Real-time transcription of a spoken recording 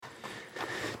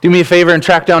Do me a favor and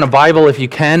track down a Bible if you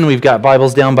can. We've got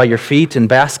Bibles down by your feet in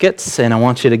baskets, and I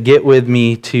want you to get with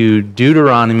me to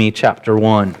Deuteronomy chapter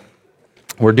 1.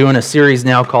 We're doing a series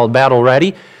now called Battle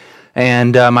Ready,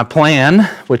 and my plan,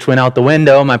 which went out the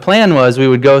window, my plan was we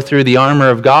would go through the armor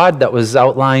of God that was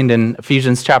outlined in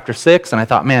Ephesians chapter 6, and I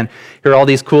thought, man, here are all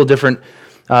these cool different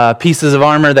pieces of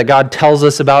armor that God tells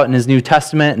us about in His New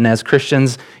Testament, and as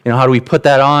Christians, how do we put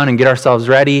that on and get ourselves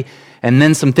ready? And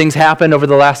then some things happened over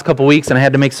the last couple weeks, and I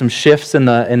had to make some shifts in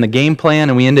the game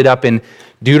plan, and we ended up in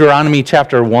Deuteronomy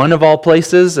chapter 1 of all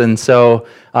places. And so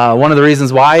one of the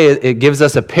reasons why it gives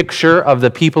us a picture of the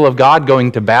people of God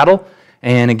going to battle,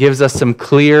 and it gives us some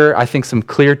clear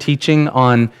teaching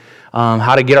on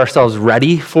how to get ourselves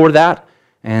ready for that.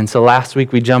 And so last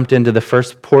week we jumped into the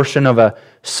first portion of a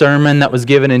sermon that was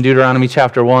given in Deuteronomy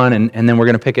chapter 1, and then we're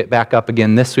going to pick it back up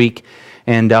again this week.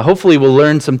 And hopefully we'll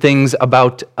learn some things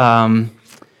about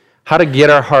how to get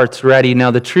our hearts ready.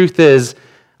 Now, the truth is,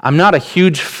 I'm not a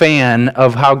huge fan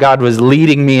of how God was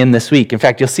leading me in this week. In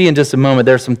fact, you'll see in just a moment,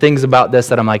 there's some things about this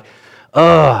that I'm like,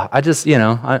 God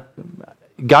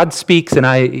speaks, and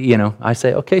I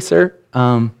say, okay, sir,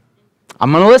 I'm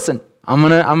going to listen. I'm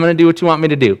going to do what you want me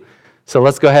to do. So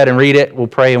let's go ahead and read it. We'll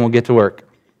pray, and we'll get to work.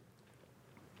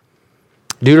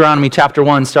 Deuteronomy chapter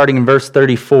 1, starting in verse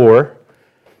 34.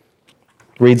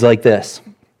 Reads like this.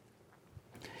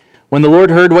 When the Lord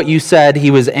heard what you said,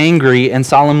 He was angry and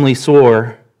solemnly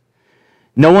swore,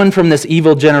 "No one from this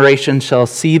evil generation shall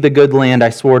see the good land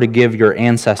I swore to give your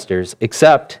ancestors,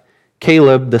 except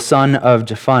Caleb the son of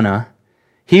Jephunneh.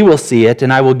 He will see it,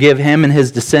 and I will give him and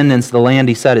his descendants the land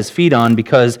he set his feet on,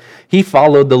 because he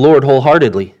followed the Lord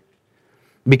wholeheartedly.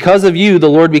 Because of you, the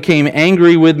Lord became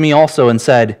angry with me also and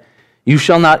said, 'You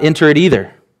shall not enter it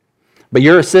either. But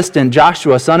your assistant,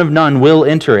 Joshua, son of Nun, will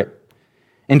enter it.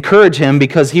 Encourage him,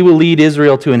 because he will lead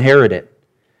Israel to inherit it.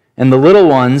 And the little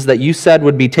ones that you said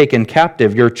would be taken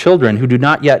captive, your children who do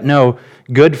not yet know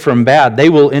good from bad, they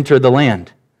will enter the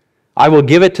land. I will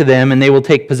give it to them, and they will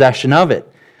take possession of it.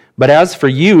 But as for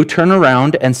you, turn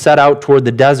around and set out toward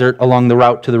the desert along the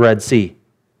route to the Red Sea.'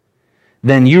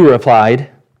 Then you replied,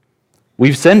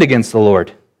 'We've sinned against the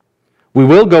Lord. We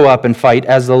will go up and fight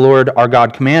as the Lord our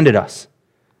God commanded us.'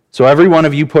 So every one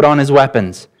of you put on his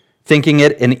weapons, thinking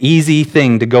it an easy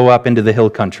thing to go up into the hill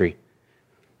country.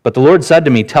 But the Lord said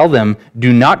to me, 'Tell them,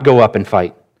 do not go up and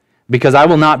fight, because I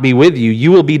will not be with you.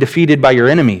 You will be defeated by your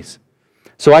enemies.'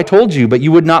 So I told you, but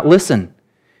you would not listen.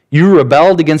 You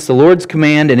rebelled against the Lord's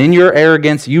command, and in your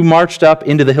arrogance you marched up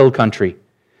into the hill country.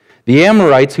 The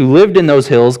Amorites who lived in those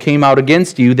hills came out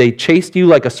against you. They chased you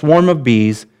like a swarm of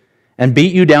bees and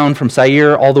beat you down from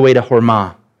Seir all the way to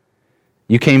Hormah.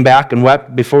 You came back and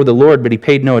wept before the Lord, but He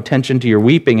paid no attention to your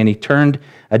weeping, and He turned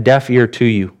a deaf ear to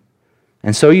you.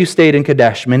 And so you stayed in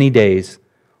Kadesh many days,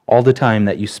 all the time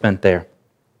that you spent there."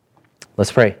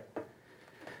 Let's pray.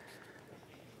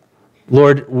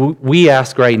 Lord, we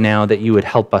ask right now that you would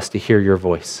help us to hear your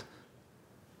voice.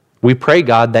 We pray,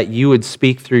 God, that you would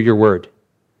speak through your word.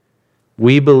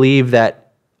 We believe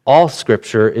that all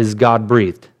Scripture is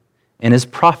God-breathed and is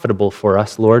profitable for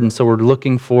us, Lord, and so we're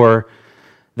looking for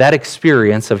that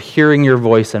experience of hearing your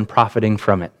voice and profiting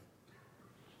from it.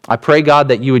 I pray, God,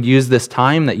 that you would use this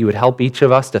time, that you would help each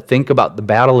of us to think about the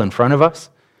battle in front of us,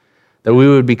 that we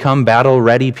would become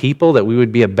battle-ready people, that we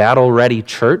would be a battle-ready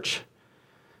church,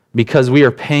 because we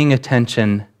are paying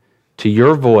attention to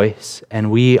your voice and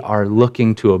we are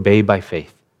looking to obey by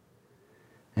faith.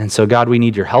 And so, God, we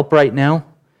need your help right now.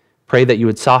 Pray that you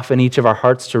would soften each of our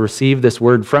hearts to receive this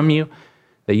word from you,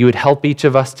 that you would help each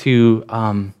of us to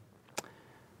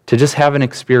just have an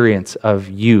experience of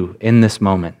you in this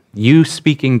moment, you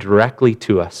speaking directly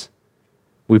to us.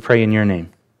 We pray in your name.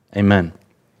 Amen.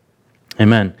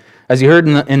 Amen. As you heard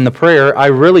in the prayer, I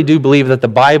really do believe that the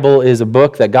Bible is a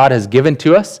book that God has given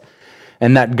to us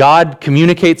and that God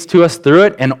communicates to us through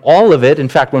it, and all of it. In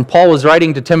fact, when Paul was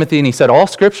writing to Timothy and he said, all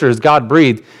Scripture is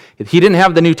God-breathed, he didn't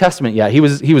have the New Testament yet. He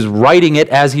was writing it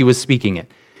as he was speaking it.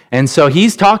 And so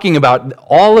he's talking about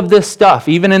all of this stuff,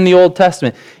 even in the Old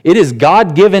Testament. It is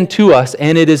God-given to us,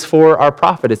 and it is for our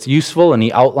profit. It's useful, and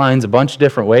he outlines a bunch of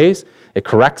different ways. It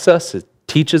corrects us, it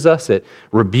teaches us, it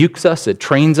rebukes us, it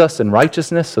trains us in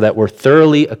righteousness so that we're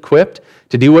thoroughly equipped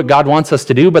to do what God wants us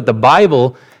to do. But the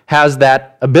Bible has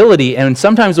that ability, and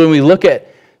sometimes when we look at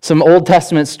some Old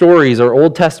Testament stories or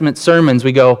Old Testament sermons,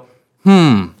 we go,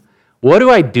 what do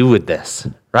I do with this?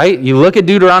 Right? You look at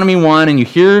Deuteronomy 1 and you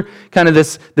hear kind of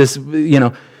this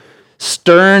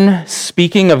stern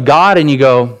speaking of God, and you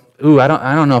go, ooh, I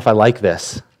don't know if I like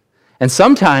this. And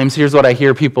sometimes, here's what I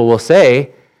hear people will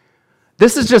say,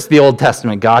 this is just the Old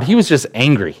Testament God. He was just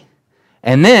angry.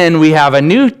 And then we have the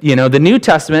New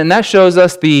Testament, and that shows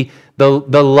us the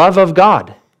love of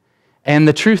God. And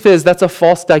the truth is, that's a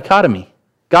false dichotomy.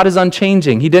 God is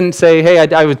unchanging. He didn't say, hey,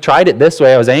 I tried it this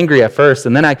way. I was angry at first,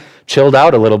 and then I chilled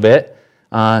out a little bit,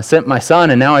 sent my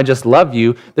son, and now I just love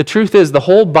you. The truth is, the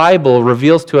whole Bible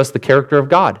reveals to us the character of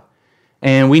God.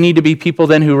 And we need to be people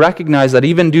then who recognize that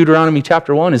even Deuteronomy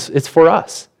chapter 1 it's for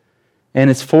us. And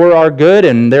it's for our good,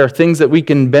 and there are things that we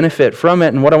can benefit from it.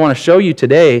 And what I want to show you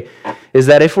today is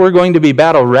that if we're going to be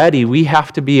battle ready, we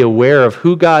have to be aware of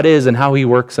who God is and how he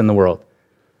works in the world.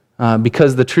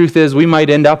 Because the truth is, we might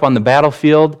end up on the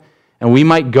battlefield, and we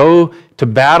might go to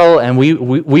battle, and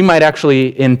we might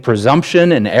actually, in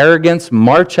presumption and arrogance,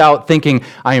 march out thinking,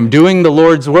 I am doing the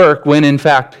Lord's work, when in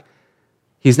fact,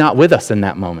 he's not with us in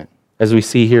that moment, as we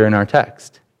see here in our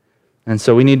text. And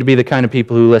so we need to be the kind of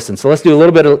people who listen. So let's do a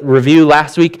little bit of review.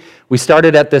 Last week, we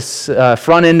started at this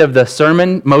front end of the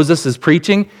sermon. Moses is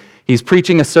preaching. He's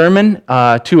preaching a sermon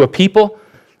to a people,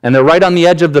 and they're right on the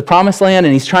edge of the promised land,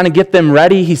 and he's trying to get them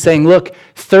ready. He's saying, look,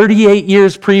 38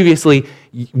 years previously,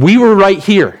 we were right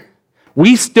here.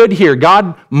 We stood here.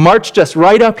 God marched us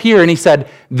right up here, and he said,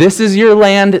 this is your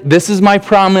land. This is my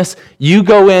promise. You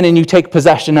go in and you take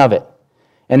possession of it.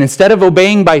 And instead of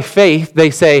obeying by faith, they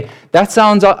say, that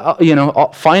sounds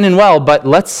fine and well, but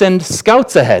let's send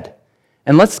scouts ahead.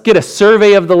 And let's get a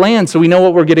survey of the land so we know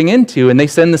what we're getting into. And they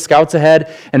send the scouts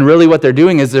ahead, and really what they're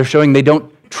doing is they're showing they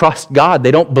don't trust God.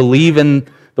 They don't believe in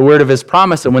the word of his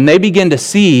promise. And when they begin to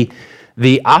see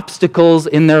the obstacles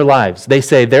in their lives, they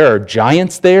say there are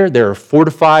giants there are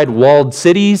fortified, walled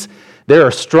cities, there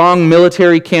are strong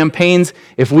military campaigns.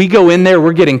 If we go in there,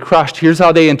 we're getting crushed. Here's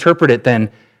how they interpret it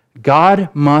then. God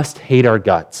must hate our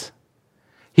guts.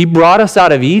 He brought us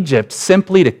out of Egypt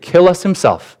simply to kill us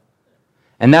himself.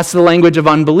 And that's the language of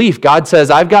unbelief. God says,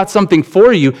 I've got something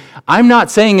for you. I'm not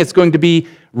saying it's going to be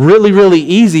really, really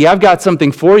easy. I've got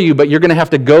something for you, but you're going to have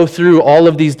to go through all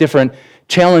of these different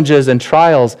challenges and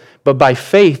trials. But by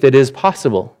faith, it is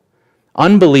possible.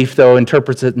 Unbelief, though,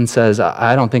 interprets it and says,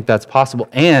 I don't think that's possible.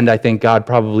 And I think God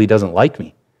probably doesn't like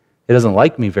me. He doesn't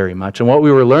like me very much. And what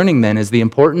we were learning then is the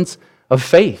importance of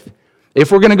faith.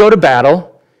 If we're going to go to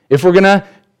battle, if we're going to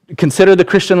consider the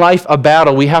Christian life a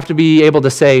battle, we have to be able to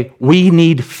say, we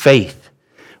need faith.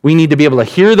 We need to be able to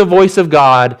hear the voice of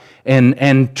God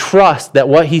and trust that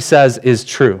what he says is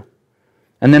true.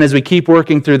 And then as we keep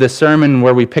working through this sermon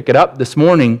where we pick it up this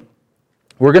morning,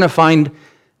 we're going to find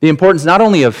the importance not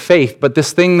only of faith, but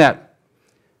this thing that,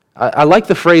 I like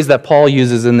the phrase that Paul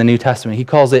uses in the New Testament. He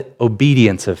calls it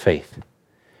obedience of faith.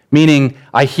 Meaning,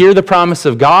 I hear the promise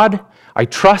of God, I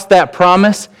trust that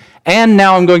promise, and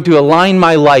now I'm going to align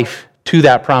my life to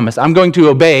that promise. I'm going to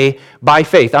obey by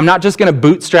faith. I'm not just going to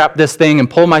bootstrap this thing and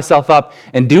pull myself up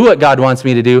and do what God wants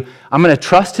me to do. I'm going to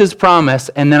trust his promise,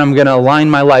 and then I'm going to align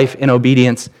my life in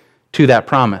obedience to that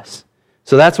promise.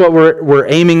 So that's what we're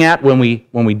aiming at. When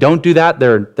we don't do that,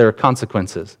 there are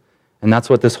consequences. And that's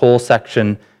what this whole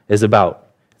section is about.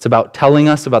 It's about telling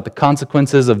us about the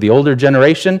consequences of the older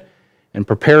generation and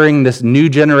preparing this new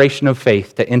generation of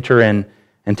faith to enter in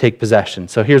and take possession.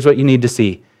 So here's what you need to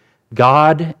see.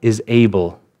 God is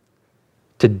able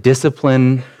to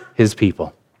discipline his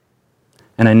people.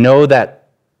 And I know that,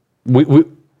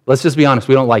 let's just be honest,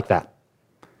 we don't like that.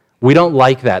 We don't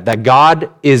like that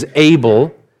God is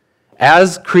able,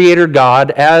 as creator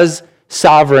God, as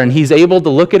sovereign, he's able to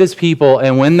look at his people,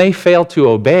 and when they fail to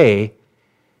obey,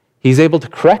 he's able to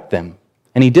correct them,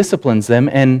 and he disciplines them,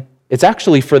 and it's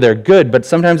actually for their good, but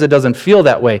sometimes it doesn't feel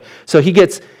that way. So he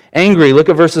gets angry. Look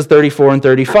at verses 34 and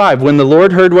 35. When the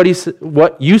Lord heard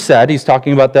what you said, he's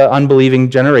talking about the unbelieving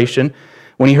generation.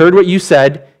 When he heard what you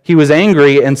said, he was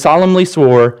angry and solemnly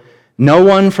swore, no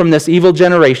one from this evil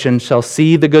generation shall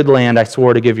see the good land I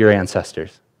swore to give your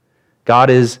ancestors. God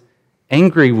is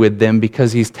angry with them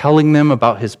because he's telling them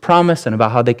about his promise and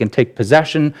about how they can take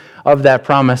possession of that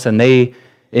promise, and they,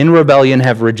 in rebellion,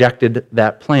 have rejected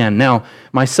that plan. Now,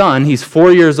 my son, he's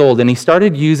 4 years old, and he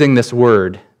started using this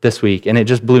word this week, and it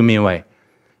just blew me away.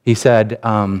 He said,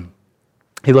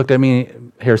 he looked at me,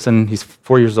 Harrison, he's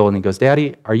 4 years old, and he goes,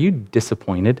 Daddy, are you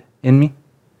disappointed in me?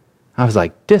 I was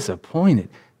like, disappointed?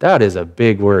 That is a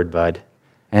big word, bud.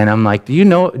 And I'm like, do you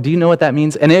know what that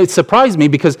means? And it surprised me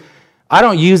because I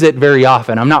don't use it very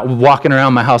often. I'm not walking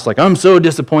around my house like, I'm so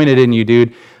disappointed in you,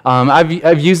 dude.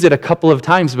 I've used it a couple of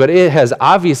times, but it has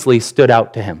obviously stood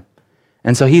out to him.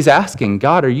 And so he's asking,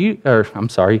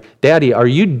 Daddy, are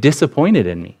you disappointed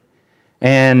in me?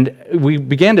 And we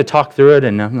began to talk through it,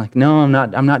 and I'm like, no,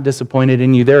 I'm not disappointed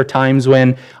in you. There are times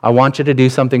when I want you to do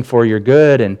something for your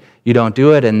good, and you don't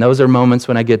do it, and those are moments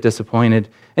when I get disappointed.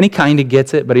 And he kind of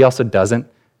gets it, but he also doesn't.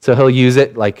 So he'll use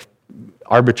it like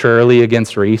arbitrarily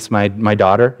against Reese, my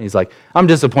daughter. He's like, I'm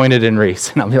disappointed in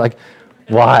Reese. And I'll be like,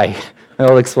 why? And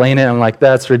he'll explain it. I'm like,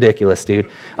 that's ridiculous,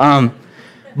 dude.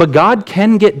 But God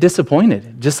can get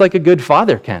disappointed, just like a good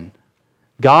father can.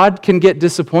 God can get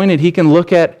disappointed. He can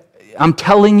look at, I'm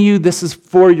telling you, this is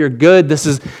for your good. This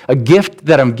is a gift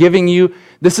that I'm giving you.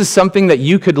 This is something that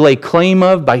you could lay claim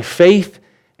of by faith.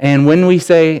 And when we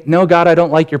say, no, God, I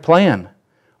don't like your plan,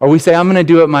 or we say, I'm going to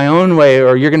do it my own way,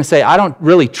 or you're going to say, I don't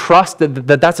really trust that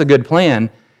that's a good plan,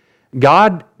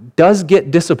 God does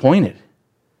get disappointed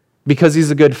because he's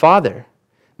a good father.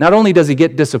 Not only does he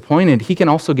get disappointed, he can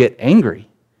also get angry,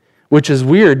 which is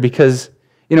weird because,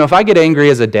 if I get angry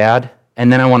as a dad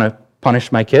and then I want to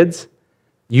punish my kids,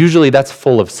 usually that's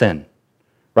full of sin,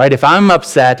 right? If I'm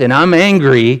upset and I'm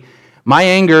angry, my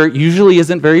anger usually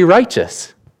isn't very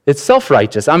righteous. It's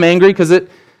self-righteous. I'm angry because it,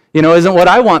 isn't what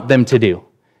I want them to do.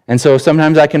 And so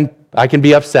sometimes I can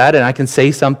be upset and I can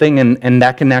say something and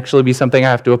that can actually be something I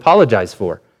have to apologize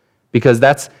for because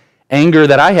that's anger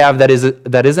that I have that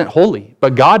isn't holy.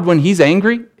 But God, when he's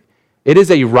angry, it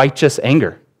is a righteous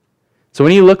anger. So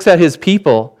when he looks at his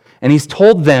people and he's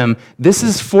told them, this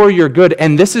is for your good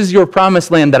and this is your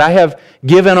promised land that I have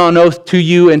given on oath to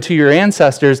you and to your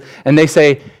ancestors, and they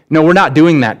say, no, we're not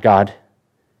doing that, God.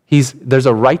 There's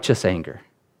a righteous anger.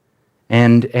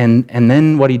 And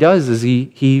then what he does is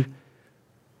he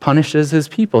punishes his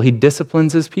people. He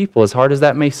disciplines his people. As hard as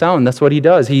that may sound, that's what he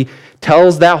does. He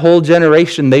tells that whole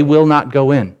generation they will not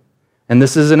go in. And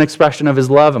this is an expression of his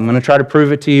love. I'm going to try to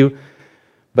prove it to you,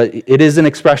 but it is an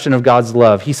expression of God's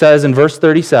love. He says in verse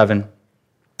 37,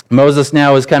 Moses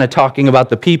now is kind of talking about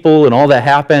the people and all that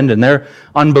happened and their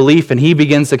unbelief, and he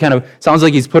begins to sounds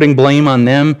like he's putting blame on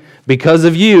them. Because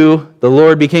of you, the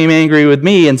Lord became angry with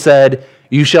me and said,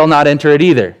 you shall not enter it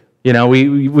either.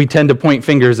 We tend to point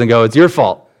fingers and go, it's your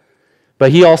fault.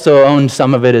 But he also owned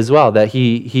some of it as well, that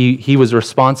he was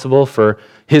responsible for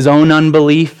his own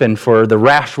unbelief and for the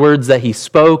rash words that he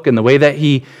spoke and the way that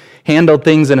he handled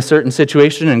things in a certain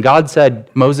situation. And God said,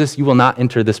 Moses, you will not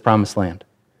enter this promised land.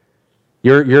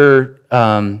 Your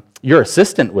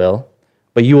assistant will,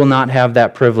 but you will not have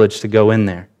that privilege to go in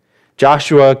there.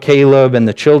 Joshua, Caleb, and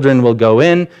the children will go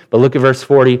in, but look at verse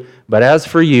 40. But as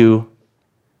for you,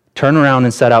 turn around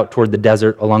and set out toward the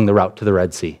desert along the route to the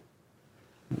Red Sea.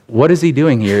 What is he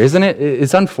doing here? Isn't it?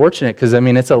 It's unfortunate because,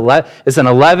 it's an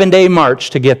 11-day march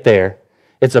to get there.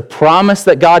 It's a promise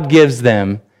that God gives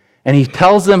them, and he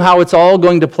tells them how it's all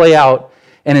going to play out.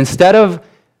 And instead of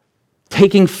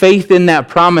taking faith in that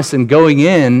promise and going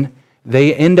in,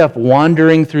 they end up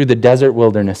wandering through the desert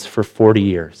wilderness for 40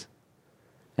 years.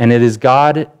 And it is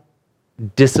God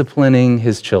disciplining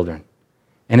his children.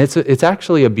 And it's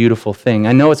actually a beautiful thing.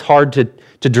 I know it's hard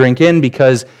to drink in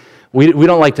because we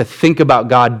don't like to think about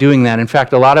God doing that. In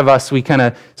fact, a lot of us,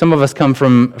 some of us come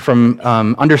from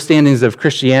understandings of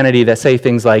Christianity that say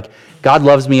things like, God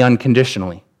loves me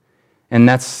unconditionally. And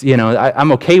that's,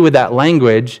 I'm okay with that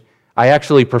language. I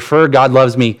actually prefer God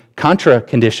loves me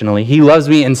contra-conditionally. He loves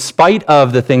me in spite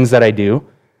of the things that I do.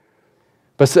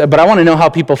 But I want to know how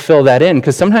people fill that in,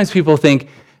 because sometimes people think,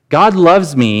 God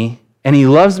loves me, and he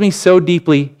loves me so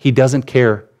deeply, he doesn't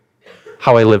care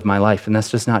how I live my life. And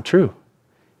that's just not true.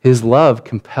 His love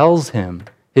compels him.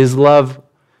 His love,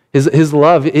 there's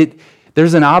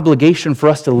an obligation for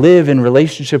us to live in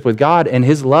relationship with God, and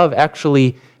his love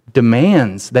actually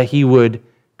demands that he would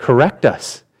correct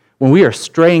us when we are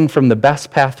straying from the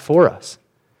best path for us.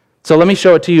 So let me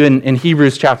show it to you in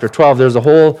Hebrews chapter 12. There's a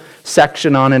whole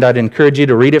section on it. I'd encourage you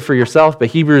to read it for yourself, but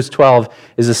Hebrews 12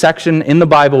 is a section in the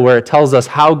Bible where it tells us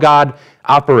how God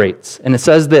operates. And it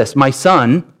says this, my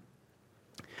son,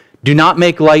 do not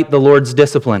make light the Lord's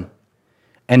discipline,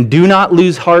 and do not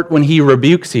lose heart when he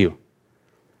rebukes you,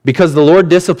 because the Lord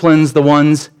disciplines the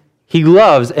ones he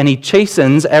loves, and he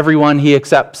chastens everyone he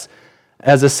accepts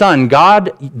as a son.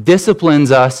 God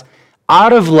disciplines us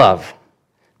out of love.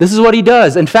 This is what he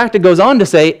does. In fact, it goes on to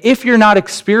say, if you're not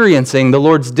experiencing the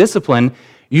Lord's discipline,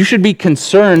 you should be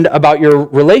concerned about your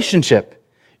relationship.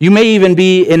 You may even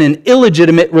be in an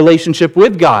illegitimate relationship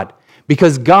with God,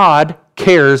 because God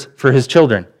cares for his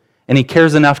children, and he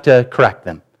cares enough to correct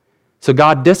them. So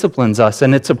God disciplines us,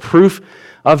 and it's a proof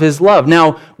of his love.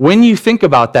 Now, when you think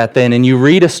about that then, and you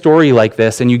read a story like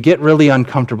this, and you get really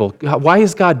uncomfortable, why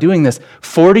is God doing this?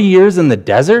 40 years in the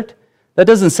desert? That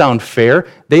doesn't sound fair.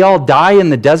 They all die in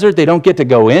the desert. They don't get to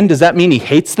go in. Does that mean he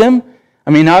hates them?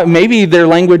 Maybe their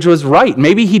language was right.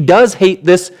 Maybe he does hate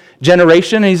this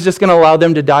generation, and he's just going to allow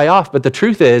them to die off. But the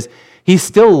truth is, he's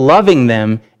still loving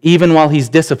them even while he's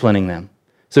disciplining them.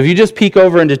 So if you just peek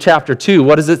over into chapter 2,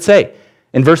 what does it say?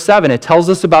 In verse 7, it tells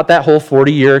us about that whole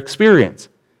 40-year experience.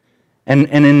 And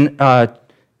in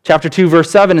Chapter 2,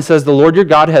 verse 7, it says, the Lord your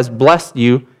God has blessed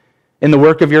you in the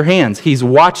work of your hands. He's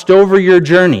watched over your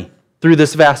journey through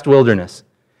this vast wilderness.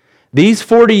 These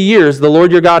 40 years, the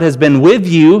Lord your God has been with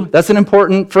you. That's an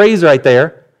important phrase right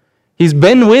there. He's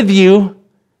been with you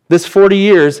this 40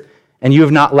 years, and you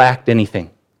have not lacked anything.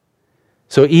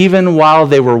 So even while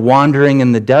they were wandering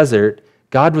in the desert,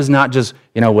 God was not just,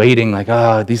 waiting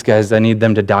like, these guys, I need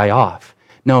them to die off.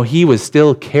 No, he was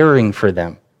still caring for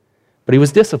them, but he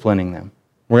was disciplining them.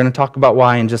 We're going to talk about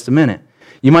why in just a minute.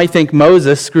 You might think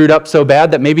Moses screwed up so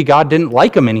bad that maybe God didn't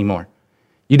like him anymore.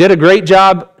 You did a great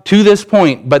job to this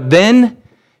point, but then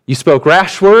you spoke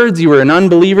rash words, you were an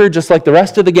unbeliever just like the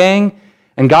rest of the gang,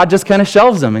 and God just kind of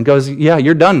shelves them and goes, yeah,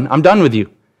 you're done. I'm done with you.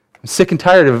 I'm sick and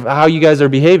tired of how you guys are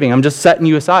behaving. I'm just setting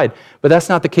you aside. But that's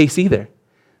not the case either.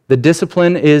 The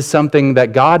discipline is something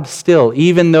that God still,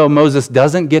 even though Moses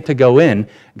doesn't get to go in,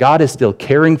 God is still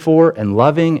caring for and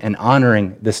loving and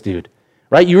honoring this dude.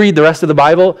 Right? You read the rest of the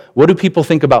Bible, what do people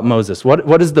think about Moses? What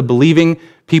does the believing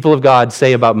people of God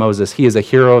say about Moses? He is a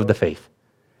hero of the faith.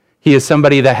 He is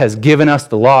somebody that has given us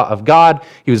the law of God.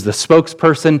 He was the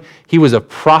spokesperson. He was a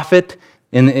prophet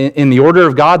in the order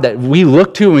of God that we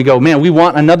look to and we go, man, we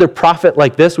want another prophet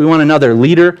like this. We want another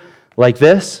leader like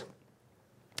this.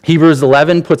 Hebrews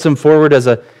 11 puts him forward as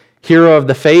a hero of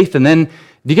the faith. And then, do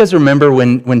you guys remember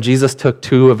when Jesus took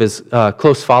two of his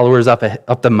close followers up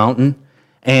the mountain?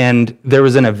 And there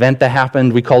was an event that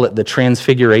happened. We call it the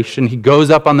Transfiguration. He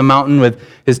goes up on the mountain with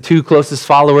his two closest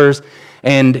followers,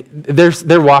 and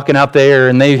they're walking up there,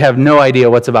 and they have no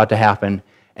idea what's about to happen.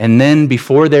 And then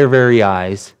before their very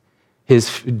eyes,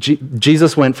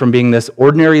 Jesus went from being this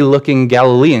ordinary-looking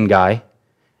Galilean guy,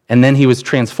 and then he was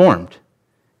transformed.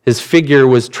 His figure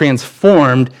was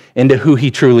transformed into who he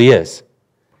truly is.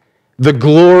 The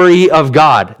glory of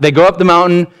God. They go up the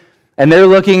mountain, and they're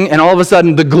looking, and all of a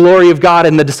sudden, the glory of God,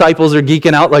 and the disciples are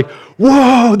geeking out like,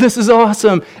 whoa, this is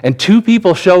awesome. And two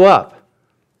people show up,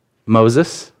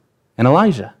 Moses and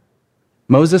Elijah.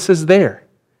 Moses is there.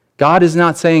 God is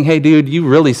not saying, hey, dude, you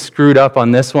really screwed up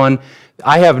on this one.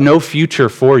 I have no future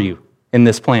for you in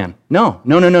this plan. No.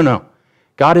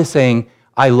 God is saying,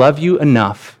 I love you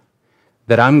enough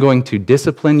that I'm going to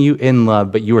discipline you in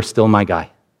love, but you are still my guy.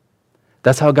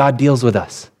 That's how God deals with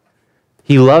us.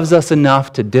 He loves us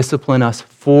enough to discipline us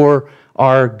for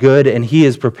our good, and he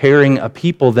is preparing a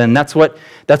people then. That's what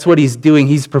he's doing.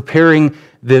 He's preparing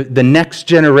the next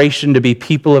generation to be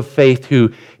people of faith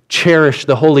who cherish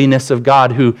the holiness of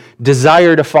God, who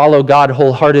desire to follow God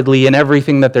wholeheartedly in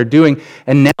everything that they're doing.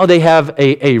 And now they have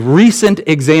a recent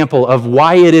example of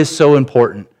why it is so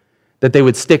important that they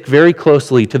would stick very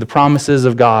closely to the promises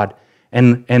of God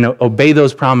and obey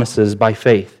those promises by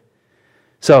faith.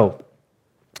 So,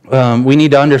 we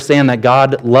need to understand that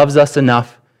God loves us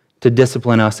enough to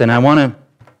discipline us. And I want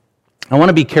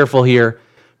to be careful here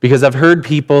because I've heard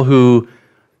people who,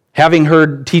 having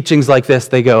heard teachings like this,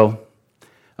 they go,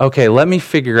 okay, let me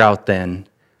figure out then,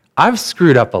 I've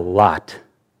screwed up a lot.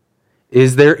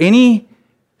 Is there any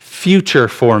future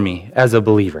for me as a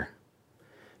believer?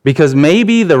 Because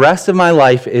maybe the rest of my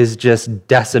life is just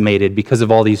decimated because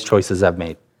of all these choices I've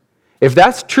made. If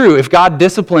that's true, if God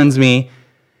disciplines me,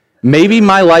 maybe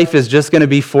my life is just going to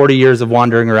be 40 years of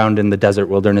wandering around in the desert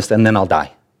wilderness, and then I'll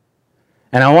die.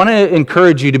 And I want to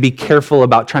encourage you to be careful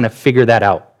about trying to figure that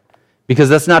out, because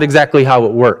that's not exactly how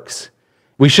it works.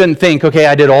 We shouldn't think, okay,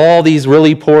 I did all these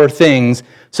really poor things,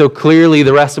 so clearly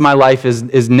the rest of my life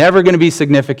is never going to be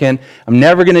significant. I'm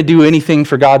never going to do anything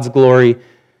for God's glory.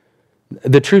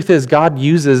 The truth is, God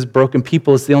uses broken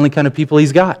people. It's the only kind of people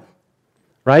he's got.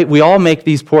 Right? We all make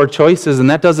these poor choices, and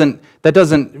that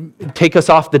doesn't take us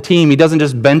off the team. He doesn't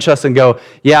just bench us and go,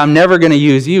 yeah, I'm never going to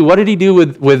use you. What did he do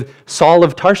with Saul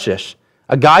of Tarshish?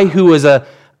 A guy who was a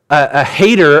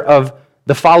hater of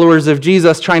the followers of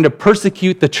Jesus, trying to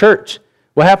persecute the church.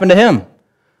 What happened to him?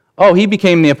 Oh, he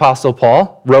became the Apostle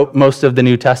Paul, wrote most of the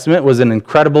New Testament, was an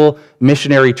incredible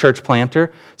missionary church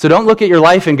planter. So don't look at your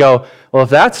life and go, well, if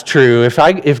that's true,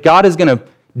 if God is going to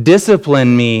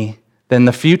discipline me, then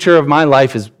the future of my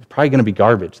life is probably going to be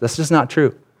garbage. That's just not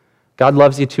true. God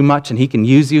loves you too much, and he can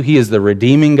use you. He is the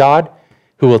redeeming God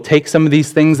who will take some of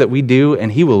these things that we do,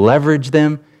 and he will leverage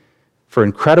them for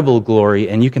incredible glory,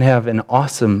 and you can have an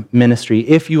awesome ministry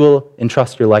if you will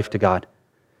entrust your life to God.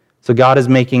 So God is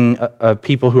making a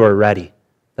people who are ready.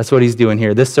 That's what he's doing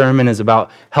here. This sermon is about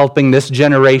helping this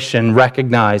generation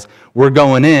recognize we're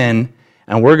going in,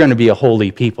 and we're going to be a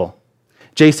holy people.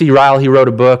 J.C. Ryle, he wrote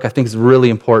a book I think is really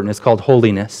important. It's called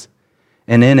Holiness.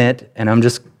 And in it, and I'm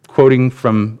just quoting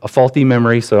from a faulty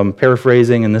memory, so I'm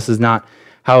paraphrasing, and this is not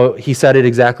how he said it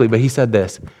exactly, but he said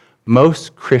this: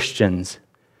 most Christians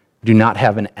do not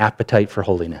have an appetite for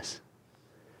holiness.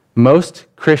 Most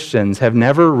Christians have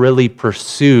never really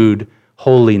pursued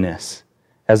holiness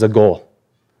as a goal.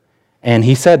 And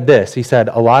he said this, he said,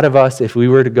 a lot of us, if we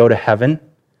were to go to heaven,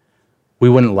 we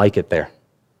wouldn't like it there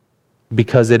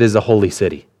because it is a holy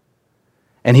city.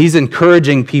 And he's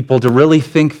encouraging people to really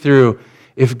think through,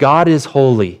 if God is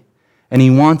holy and he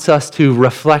wants us to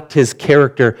reflect his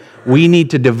character, we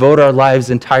need to devote our lives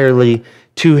entirely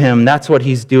to him. That's what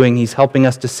he's doing. He's helping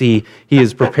us to see he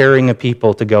is preparing a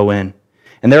people to go in.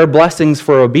 And there are blessings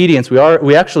for obedience.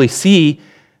 We actually see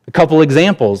a couple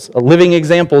examples, living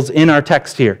examples in our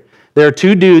text here. There are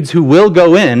two dudes who will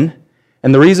go in,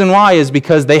 and the reason why is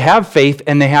because they have faith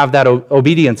and they have that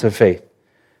obedience of faith.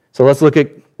 So let's look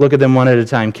at them one at a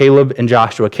time. Caleb and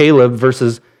Joshua. Caleb,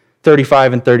 verses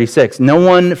 35 and 36. No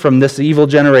one from this evil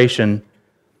generation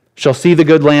shall see the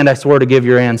good land I swore to give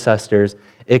your ancestors,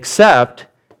 except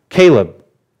Caleb.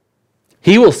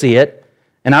 He will see it,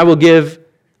 and I will give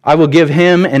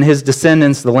him and his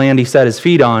descendants the land he set his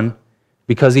feet on,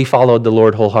 because he followed the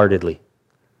Lord wholeheartedly.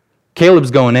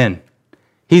 Caleb's going in.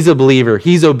 He's a believer.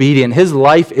 He's obedient. His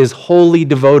life is wholly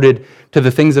devoted to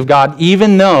the things of God,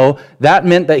 even though that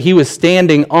meant that he was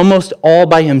standing almost all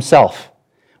by himself.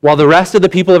 While the rest of the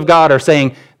people of God are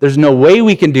saying, there's no way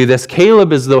we can do this,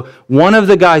 Caleb is one of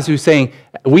the guys who's saying,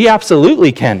 we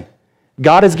absolutely can.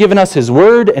 God has given us his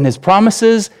word and his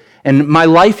promises, and my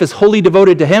life is wholly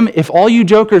devoted to him. If all you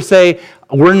jokers say,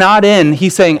 we're not in,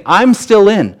 he's saying, I'm still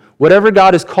in. Whatever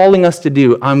God is calling us to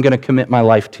do, I'm going to commit my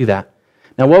life to that.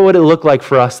 Now, what would it look like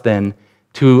for us then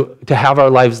to have our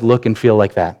lives look and feel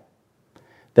like that?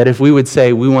 That if we would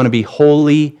say we want to be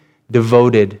wholly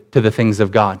devoted to the things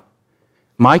of God.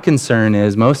 My concern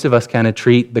is most of us kind of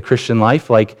treat the Christian life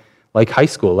like high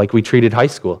school, like we treated high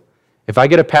school. If I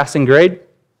get a passing grade,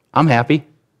 I'm happy.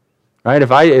 Right?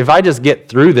 If I just get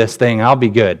through this thing, I'll be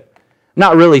good. I'm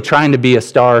not really trying to be a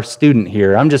star student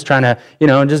here. I'm just trying to,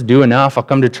 just do enough. I'll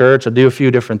come to church. I'll do a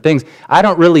few different things. I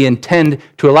don't really intend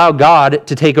to allow God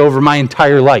to take over my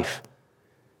entire life.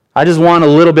 I just want a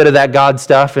little bit of that God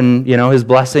stuff and, his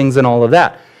blessings and all of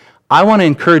that. I want to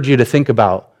encourage you to think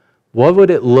about, what would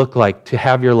it look like to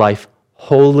have your life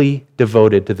wholly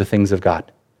devoted to the things of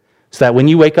God? So that when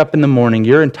you wake up in the morning,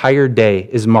 your entire day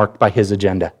is marked by his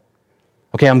agenda.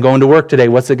 Okay, I'm going to work today.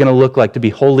 What's it going to look like to be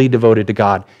wholly devoted to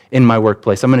God in my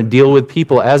workplace? I'm going to deal with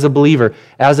people as a believer,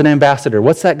 as an ambassador.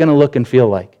 What's that going to look and feel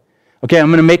like? Okay, I'm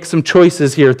going to make some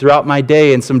choices here throughout my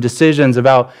day and some decisions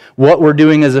about what we're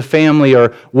doing as a family or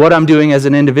what I'm doing as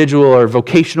an individual or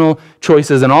vocational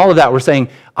choices and all of that. We're saying,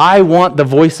 I want the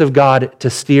voice of God to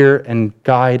steer and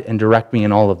guide and direct me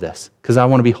in all of this because I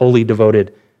want to be wholly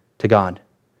devoted to God.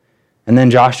 And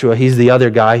then Joshua, he's the other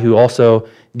guy who also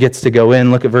gets to go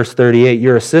in. Look at verse 38.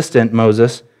 Your assistant,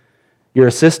 Moses, your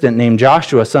assistant named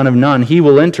Joshua, son of Nun, he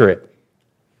will enter it.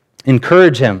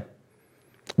 Encourage him,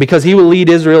 because he will lead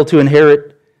Israel to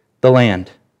inherit the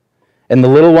land. And the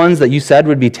little ones that you said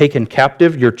would be taken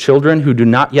captive, your children who do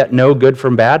not yet know good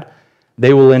from bad,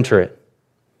 they will enter it.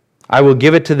 I will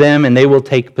give it to them, and they will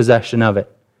take possession of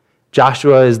it.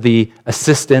 Joshua is the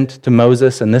assistant to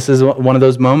Moses, and this is one of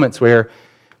those moments where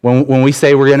when we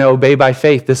say we're going to obey by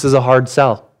faith, this is a hard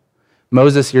sell.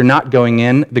 Moses, you're not going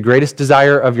in. The greatest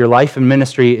desire of your life and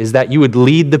ministry is that you would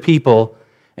lead the people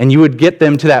and you would get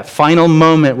them to that final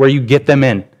moment where you get them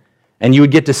in. And you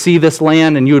would get to see this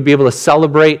land and you would be able to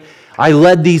celebrate. I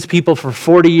led these people for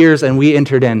 40 years and we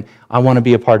entered in. I want to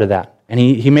be a part of that. And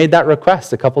he made that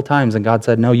request a couple times and God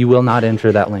said, no, you will not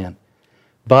enter that land.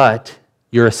 But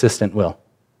your assistant will.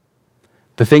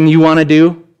 The thing you want to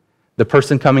do, the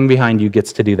person coming behind you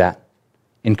gets to do that.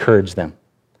 Encourage them.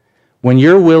 When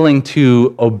you're willing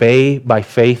to obey by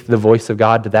faith the voice of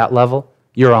God to that level,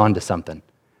 you're on to something,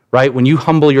 right? When you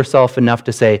humble yourself enough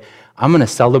to say, I'm going to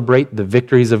celebrate the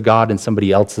victories of God in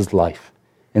somebody else's life,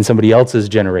 in somebody else's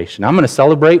generation. I'm going to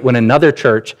celebrate when another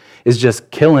church is just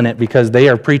killing it because they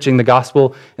are preaching the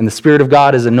gospel and the Spirit of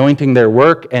God is anointing their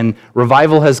work and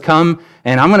revival has come,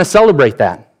 and I'm going to celebrate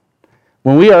that.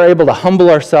 When we are able to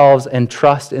humble ourselves and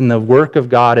trust in the work of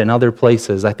God in other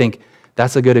places, I think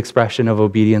that's a good expression of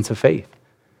obedience of faith.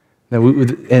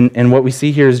 And what we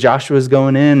see here is Joshua's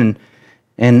going in,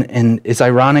 and it's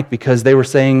ironic because they were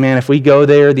saying, man, if we go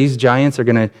there, these giants are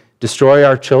going to destroy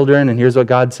our children. And here's what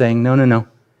God's saying, no.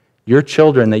 Your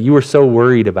children that you were so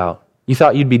worried about, you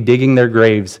thought you'd be digging their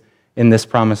graves in this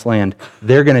promised land,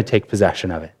 they're going to take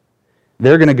possession of it.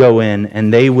 They're going to go in,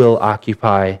 and they will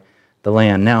occupy the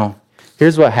land. Now,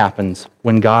 here's what happens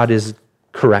when God is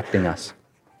correcting us.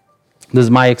 This is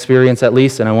my experience at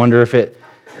least, and I wonder if it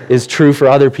is true for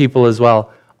other people as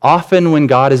well. Often when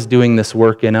God is doing this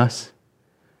work in us,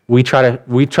 we try to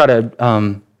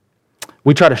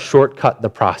shortcut the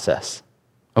process.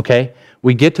 Okay?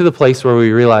 We get to the place where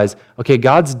we realize, okay,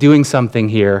 God's doing something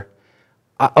here.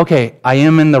 Okay, I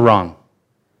am in the wrong.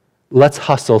 Let's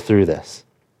hustle through this.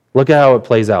 Look at how it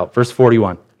plays out. Verse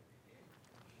 41.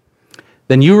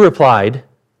 Then you replied,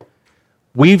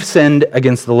 we've sinned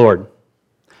against the Lord.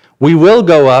 We will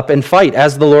go up and fight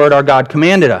as the Lord our God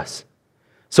commanded us.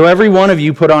 So every one of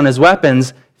you put on his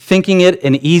weapons, thinking it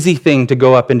an easy thing to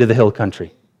go up into the hill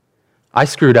country. I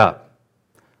screwed up.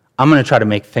 I'm going to try to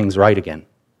make things right again.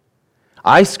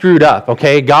 I screwed up,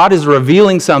 okay? God is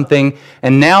revealing something,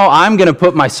 and now I'm going to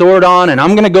put my sword on, and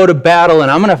I'm going to go to battle, and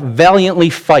I'm going to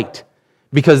valiantly fight,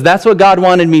 because that's what God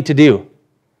wanted me to do.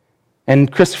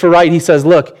 And Christopher Wright, he says,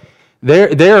 look,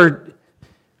 they're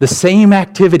the same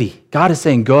activity. God is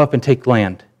saying, go up and take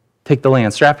land. Take the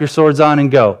land. Strap your swords on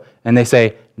and go. And they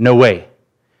say, no way.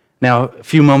 Now, a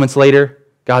few moments later,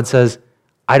 God says,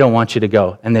 I don't want you to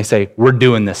go. And they say, we're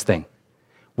doing this thing.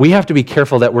 We have to be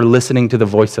careful that we're listening to the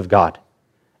voice of God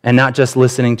and not just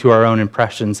listening to our own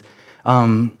impressions.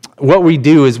 What we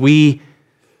do is we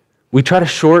try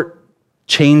to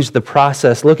change the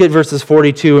process. Look at verses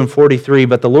 42 and 43.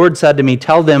 But the Lord said to me,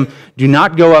 tell them, do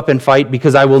not go up and fight,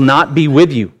 because I will not be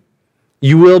with you.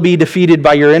 You will be defeated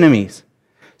by your enemies.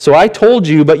 So I told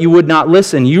you, but you would not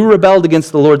listen. You rebelled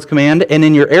against the Lord's command, and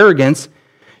in your arrogance,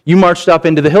 you marched up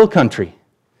into the hill country.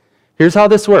 Here's how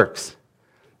this works.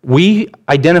 We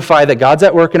identify that God's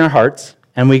at work in our hearts,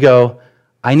 and we go,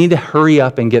 I need to hurry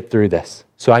up and get through this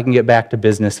so I can get back to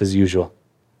business as usual.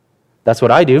 That's what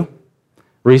I do.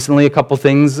 Recently, a couple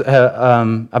things,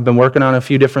 I've been working on a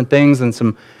few different things, and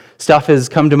some stuff has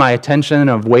come to my attention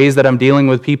of ways that I'm dealing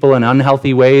with people in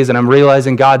unhealthy ways, and I'm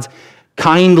realizing God's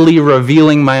kindly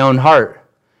revealing my own heart.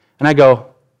 And I go,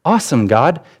 awesome,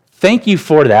 God. Thank you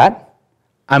for that.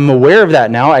 I'm aware of that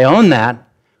now. I own that.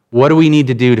 What do we need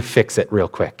to do to fix it real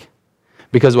quick?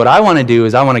 Because what I want to do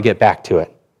is I want to get back to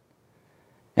it.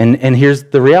 And here's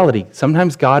the reality.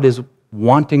 Sometimes God is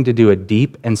wanting to do a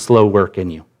deep and slow work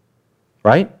in you,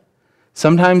 right?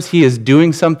 Sometimes he is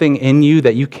doing something in you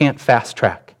that you can't fast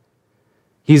track.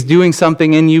 He's doing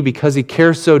something in you because he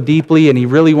cares so deeply, and he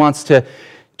really wants to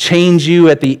change you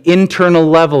at the internal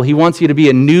level. He wants you to be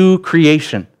a new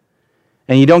creation.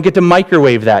 And you don't get to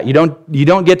microwave that. You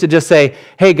don't get to just say,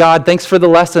 hey, God, thanks for the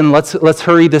lesson. Let's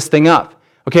hurry this thing up.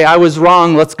 Okay, I was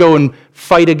wrong. Let's go and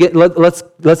fight again.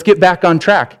 Let's get back on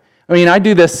track. I mean, I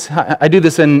do this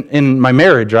in my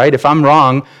marriage, right? If I'm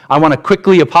wrong, I want to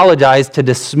quickly apologize to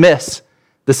dismiss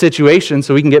the situation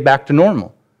so we can get back to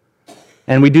normal.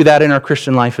 And we do that in our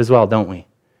Christian life as well, don't we?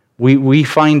 We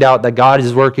find out that God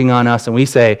is working on us, and we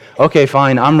say, okay,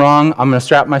 fine, I'm wrong. I'm going to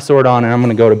strap my sword on, and I'm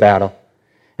going to go to battle.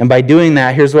 And by doing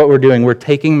that, here's what we're doing. We're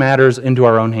taking matters into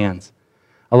our own hands.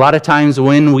 A lot of times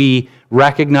when we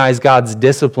recognize God's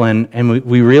discipline and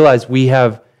we realize we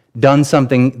have done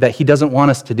something that he doesn't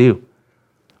want us to do,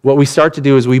 what we start to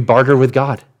do is we barter with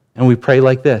God, and we pray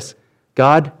like this: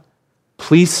 God,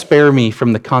 please spare me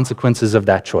from the consequences of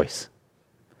that choice.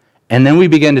 And then we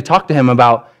begin to talk to him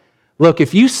about, look,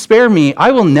 if you spare me,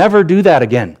 I will never do that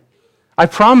again. I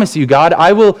promise you, God,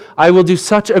 I will do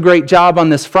such a great job on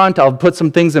this front. I'll put some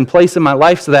things in place in my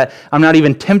life so that I'm not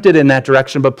even tempted in that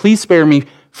direction, but please spare me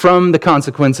from the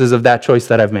consequences of that choice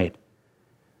that I've made.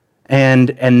 And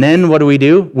then what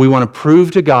do? We want to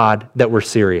prove to God that we're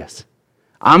serious.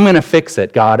 I'm going to fix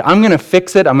it, God. I'm going to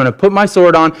fix it. I'm going to put my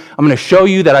sword on. I'm going to show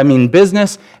you that I mean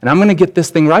business, and I'm going to get this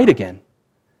thing right again.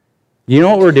 You know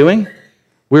what we're doing?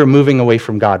 We're moving away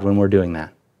from God when we're doing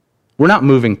that. We're not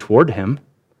moving toward him.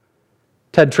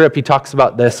 Ted Tripp, he talks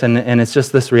about this, and it's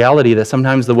just this reality that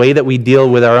sometimes the way that we deal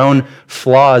with our own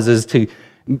flaws is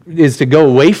to go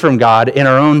away from God in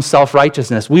our own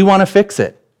self-righteousness. We want to fix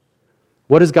it.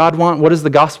 What does God want? What does the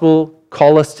gospel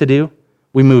call us to do?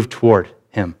 We move toward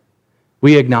him.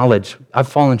 We acknowledge, I've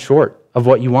fallen short of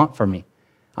what you want from me.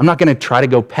 I'm not going to try to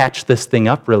go patch this thing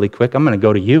up really quick. I'm going to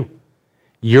go to you.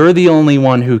 You're the only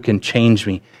one who can change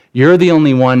me. You're the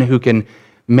only one who can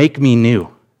make me new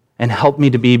and help me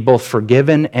to be both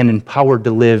forgiven and empowered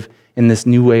to live in this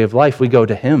new way of life. We go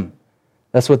to him.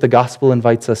 That's what the gospel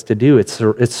invites us to do. It's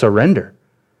surrender.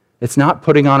 It's not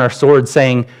putting on our sword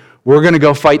saying, we're going to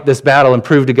go fight this battle and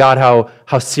prove to God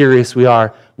how serious we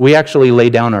are. We actually lay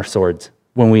down our swords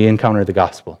when we encounter the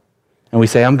gospel. And we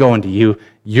say, I'm going to you.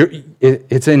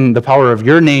 It's in the power of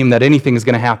your name that anything is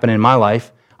going to happen in my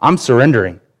life. I'm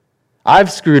surrendering.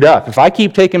 I've screwed up. If I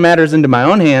keep taking matters into my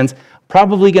own hands, I'm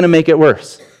probably going to make it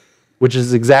worse, which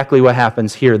is exactly what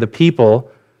happens here. The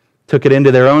people took it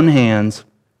into their own hands,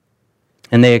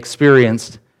 and they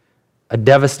experienced a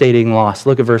devastating loss.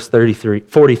 Look at verse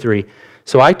 43.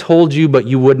 So I told you, but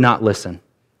you would not listen.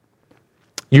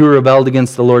 You rebelled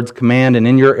against the Lord's command, and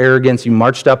in your arrogance you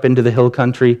marched up into the hill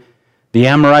country. The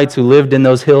Amorites who lived in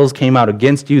those hills came out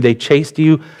against you. They chased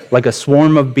you like a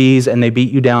swarm of bees, and they beat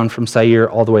you down from Seir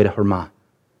all the way to Hormah.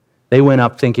 They went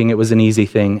up thinking it was an easy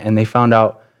thing, and they found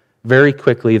out very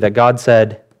quickly that God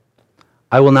said,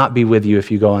 I will not be with you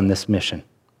if you go on this mission.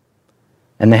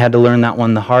 And they had to learn that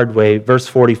one the hard way. Verse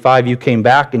 45, you came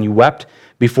back and you wept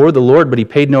before the Lord, but he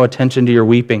paid no attention to your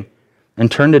weeping and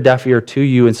turned a deaf ear to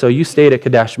you. And so you stayed at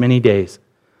Kadesh many days,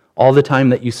 all the time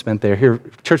that you spent there. Here,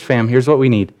 church fam, here's what we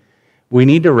need. We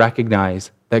need to recognize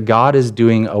that God is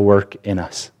doing a work in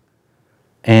us.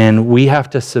 And we have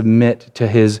to submit to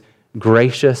his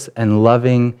gracious and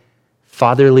loving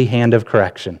fatherly hand of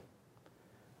correction.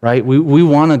 Right? We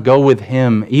want to go with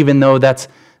him, even though that's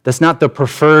not the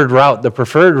preferred route. The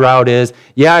preferred route is,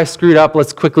 yeah, I screwed up,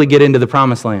 let's quickly get into the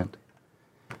promised land.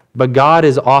 But God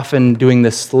is often doing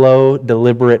this slow,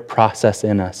 deliberate process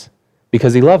in us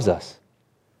because he loves us.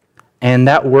 And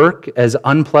that work, as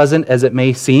unpleasant as it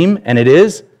may seem, and it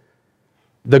is,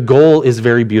 the goal is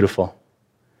very beautiful.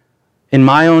 In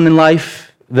my own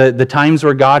life, the times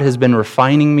where God has been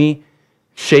refining me,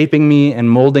 shaping me, and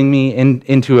molding me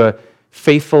into a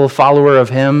faithful follower of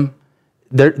him,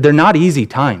 they're not easy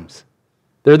times.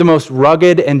 They're the most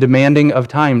rugged and demanding of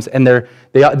times, and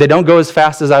they don't go as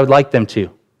fast as I would like them to.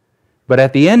 But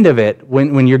at the end of it,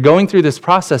 when you're going through this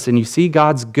process and you see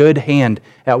God's good hand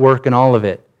at work in all of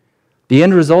it, the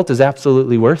end result is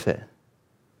absolutely worth it.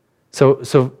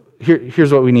 So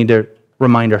here's what we need to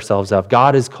remind ourselves of.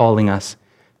 God is calling us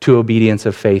to obedience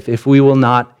of faith. If we will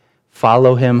not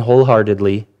follow him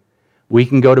wholeheartedly, we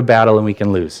can go to battle and we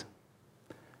can lose.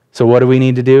 So what do we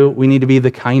need to do? We need to be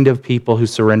the kind of people who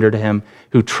surrender to him,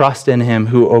 who trust in him,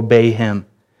 who obey him.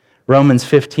 Romans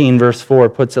 15, verse 4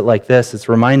 puts it like this. It's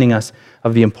reminding us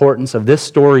of the importance of this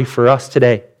story for us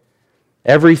today.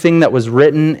 Everything that was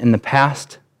written in the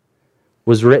past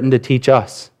was written to teach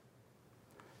us,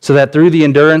 so that through the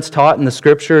endurance taught in the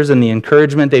scriptures and the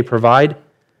encouragement they provide,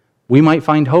 we might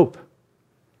find hope.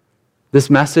 This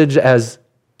message, as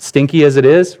stinky as it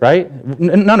is, right?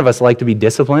 None of us like to be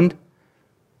disciplined.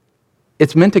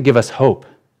 It's meant to give us hope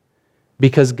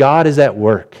because God is at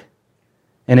work.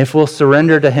 And if we'll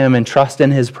surrender to him and trust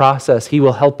in his process, he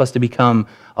will help us to become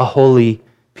a holy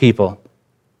people.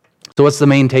 So what's the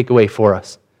main takeaway for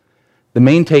us? The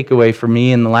main takeaway for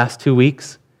me in the last 2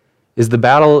 weeks is the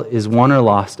battle is won or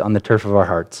lost on the turf of our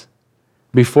hearts.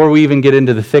 Before we even get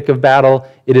into the thick of battle,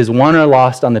 it is won or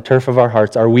lost on the turf of our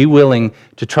hearts. Are we willing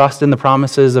to trust in the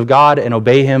promises of God and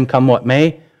obey him come what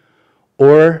may?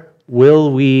 Or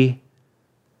will we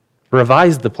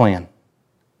revise the plan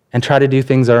and try to do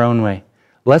things our own way?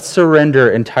 Let's surrender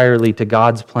entirely to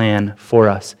God's plan for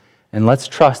us, and let's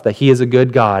trust that he is a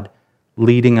good God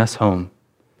leading us home.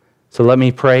 So let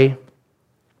me pray.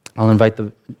 I'll invite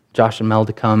Josh and Mel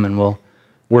to come, and we'll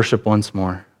worship once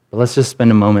more. But let's just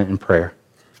spend a moment in prayer.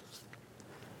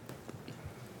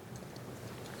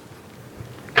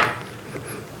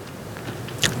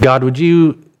 God, would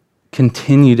you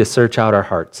continue to search out our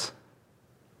hearts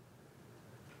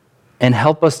and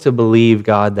help us to believe,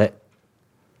 God, that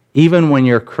even when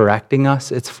you're correcting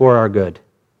us, it's for our good.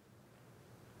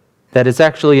 That it's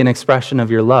actually an expression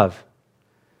of your love.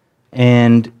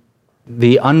 And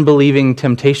the unbelieving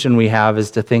temptation we have is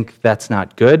to think that's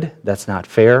not good, that's not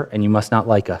fair, and you must not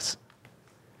like us.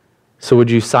 So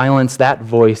would you silence that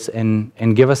voice and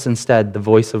give us instead the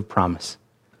voice of promise,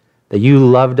 that you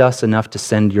loved us enough to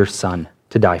send your Son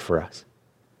to die for us.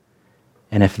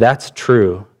 And if that's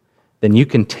true, then you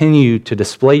continue to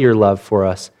display your love for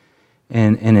us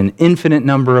in an infinite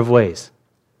number of ways.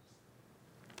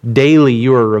 Daily,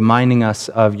 you are reminding us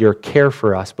of your care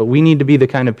for us, but we need to be the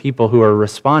kind of people who are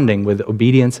responding with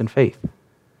obedience and faith.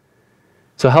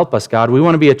 So help us, God. We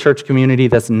want to be a church community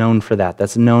that's known for that,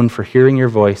 that's known for hearing your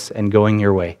voice and going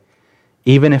your way.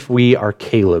 Even if we are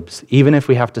Caleb's, even if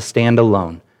we have to stand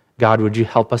alone, God, would you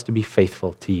help us to be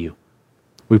faithful to you?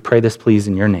 We pray this, please,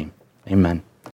 in your name. Amen.